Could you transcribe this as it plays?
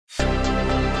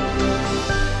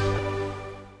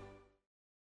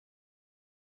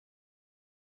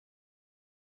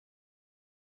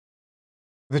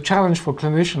The challenge for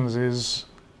clinicians is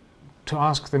to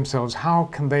ask themselves how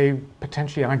can they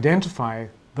potentially identify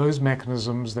those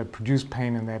mechanisms that produce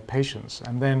pain in their patients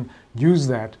and then use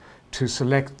that to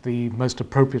select the most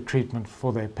appropriate treatment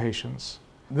for their patients.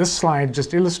 This slide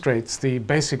just illustrates the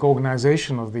basic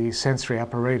organization of the sensory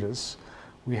apparatus.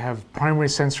 We have primary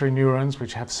sensory neurons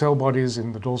which have cell bodies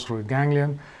in the dorsal root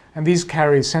ganglion, and these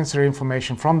carry sensory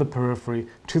information from the periphery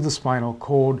to the spinal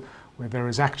cord, where there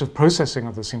is active processing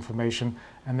of this information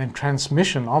and then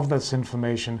transmission of this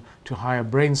information to higher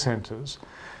brain centers.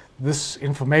 This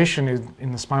information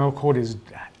in the spinal cord is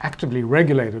actively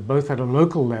regulated both at a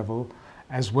local level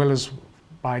as well as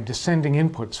by descending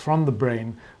inputs from the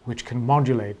brain, which can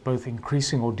modulate, both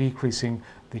increasing or decreasing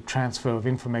the transfer of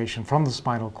information from the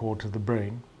spinal cord to the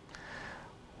brain.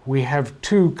 We have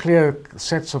two clear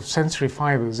sets of sensory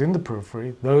fibers in the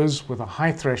periphery, those with a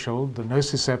high threshold, the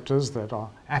nociceptors that are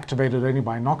activated only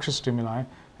by noxious stimuli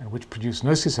and which produce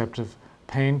nociceptive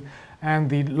pain, and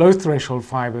the low threshold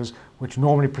fibers which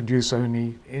normally produce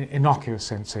only innocuous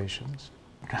sensations.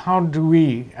 How do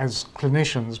we, as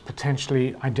clinicians,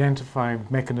 potentially identify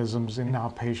mechanisms in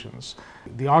our patients?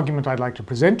 The argument I'd like to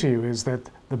present to you is that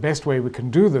the best way we can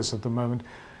do this at the moment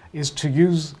is to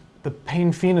use the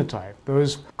pain phenotype,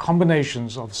 those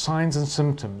combinations of signs and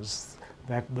symptoms,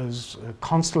 those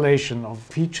constellation of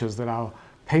features that our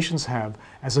patients have,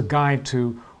 as a guide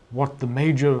to what the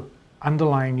major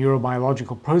underlying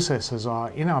neurobiological processes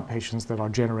are in our patients that are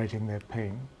generating their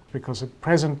pain. Because at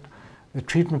present, the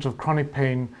treatment of chronic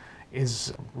pain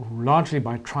is largely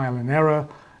by trial and error.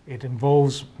 It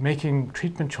involves making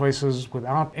treatment choices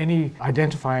without any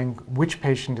identifying which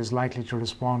patient is likely to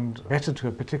respond better to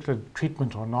a particular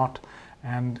treatment or not.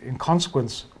 And in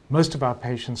consequence, most of our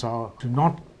patients do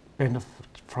not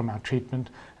benefit from our treatment,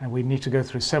 and we need to go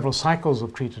through several cycles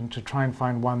of treatment to try and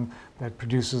find one that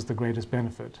produces the greatest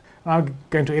benefit. And I'm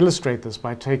going to illustrate this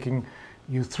by taking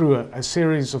you through a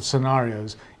series of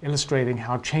scenarios illustrating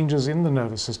how changes in the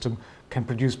nervous system can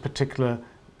produce particular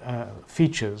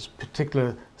features,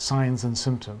 particular signs and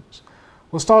symptoms.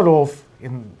 We'll start off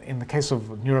in the case of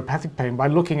neuropathic pain by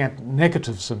looking at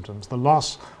negative symptoms, the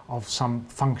loss of some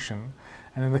function.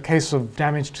 And in the case of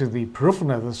damage to the peripheral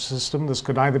nervous system, this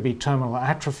could either be terminal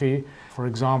atrophy, for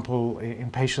example,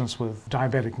 in patients with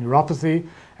diabetic neuropathy,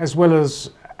 as well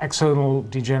as axonal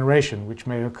degeneration, which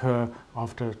may occur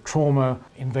after trauma,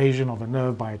 invasion of a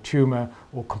nerve by a tumor,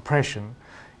 or compression.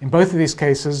 In both of these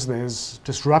cases, there's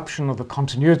disruption of the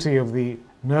continuity of the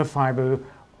nerve fiber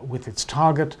with its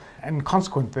target, and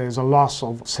consequently, there's a loss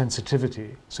of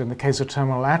sensitivity. So in the case of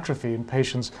terminal atrophy in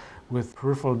patients with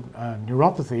peripheral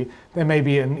neuropathy, there may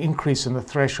be an increase in the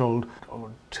threshold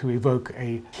to evoke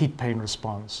a heat pain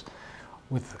response.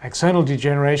 With axonal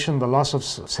degeneration, the loss of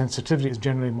sensitivity is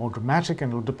generally more dramatic,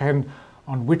 and it will depend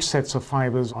on which sets of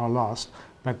fibers are lost,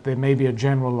 but there may be a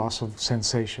general loss of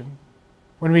sensation.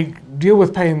 When we deal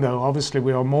with pain, though, obviously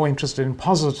we are more interested in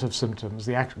positive symptoms.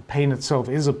 The actual pain itself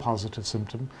is a positive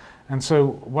symptom. And so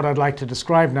what I'd like to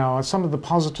describe now are some of the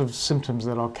positive symptoms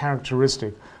that are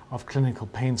characteristic of clinical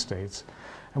pain states.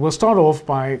 And we'll start off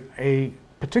by a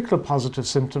particular positive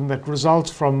symptom that results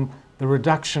from the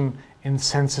reduction in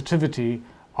sensitivity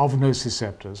of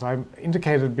nociceptors. I've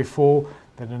indicated before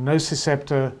that a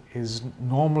nociceptor is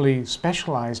normally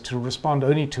specialized to respond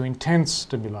only to intense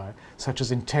stimuli, such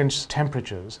as intense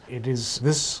temperatures. It is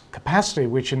this capacity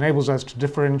which enables us to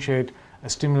differentiate a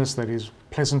stimulus that is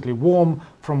pleasantly warm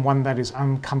from one that is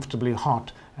uncomfortably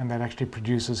hot and that actually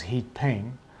produces heat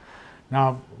pain.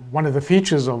 Now, one of the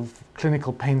features of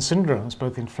clinical pain syndromes,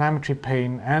 both inflammatory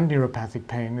pain and neuropathic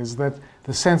pain, is that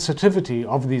the sensitivity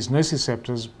of these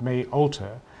nociceptors may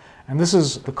alter. And this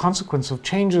is the consequence of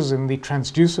changes in the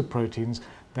transducer proteins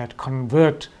that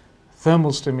convert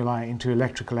thermal stimuli into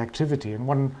electrical activity. And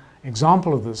one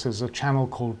example of this is a channel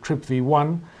called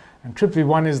TRPV1. And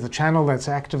TRPV1 is the channel that's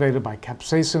activated by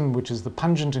capsaicin, which is the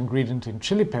pungent ingredient in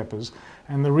chili peppers.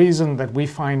 And the reason that we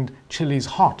find chilies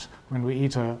hot when we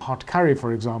eat a hot curry,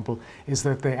 for example, is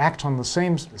that they act on the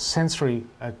same sensory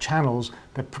channels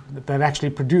that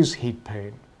actually produce heat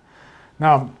pain.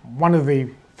 Now, one of the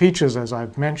features, as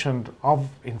I've mentioned, of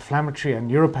inflammatory and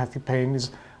neuropathic pain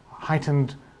is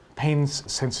heightened pain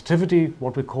sensitivity,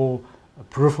 what we call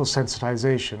peripheral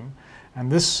sensitization.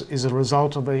 And this is a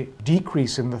result of a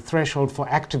decrease in the threshold for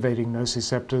activating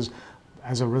nociceptors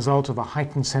as a result of a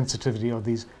heightened sensitivity of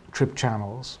these TRP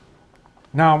channels.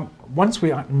 Now, once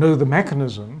we know the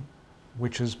mechanism,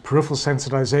 which is peripheral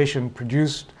sensitization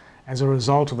produced as a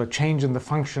result of a change in the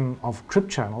function of TRP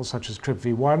channels, such as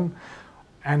TRPV1,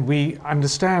 and we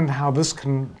understand how this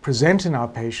can present in our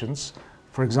patients,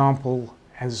 for example,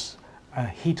 as a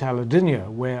heat allodynia,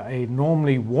 where a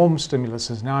normally warm stimulus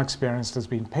is now experienced as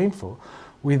being painful,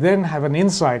 we then have an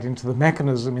insight into the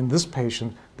mechanism in this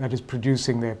patient that is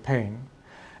producing their pain.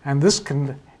 And this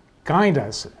can guide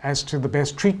us as to the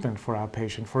best treatment for our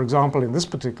patient. For example, in this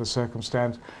particular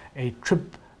circumstance, a TRP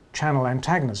channel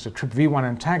antagonist, a TRPV1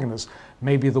 antagonist,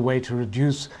 may be the way to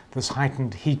reduce this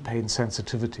heightened heat pain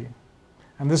sensitivity.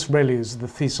 And this really is the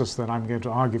thesis that I'm going to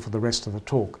argue for the rest of the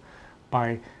talk.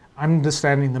 By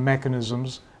understanding the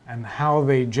mechanisms and how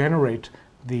they generate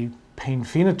the pain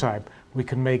phenotype, we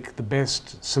can make the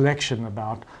best selection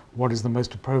about what is the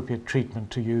most appropriate treatment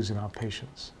to use in our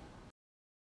patients.